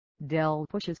Dell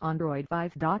pushes Android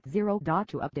 5.0.2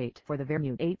 update for the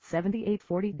Venue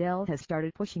 87840. Dell has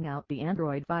started pushing out the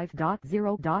Android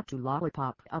 5.0.2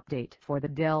 Lollipop update for the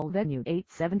Dell Venue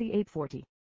 87840.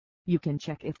 You can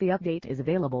check if the update is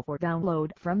available for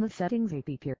download from the Settings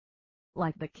app.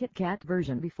 Like the KitKat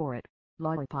version before it,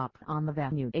 Lollipop on the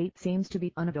Venue 8 seems to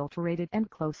be unadulterated and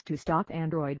close to stock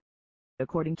Android.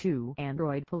 According to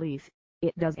Android Police,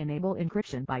 it does enable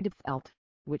encryption by default,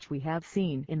 which we have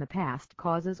seen in the past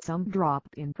causes some drop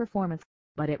in performance,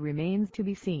 but it remains to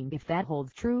be seen if that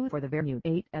holds true for the Venue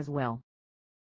 8 as well.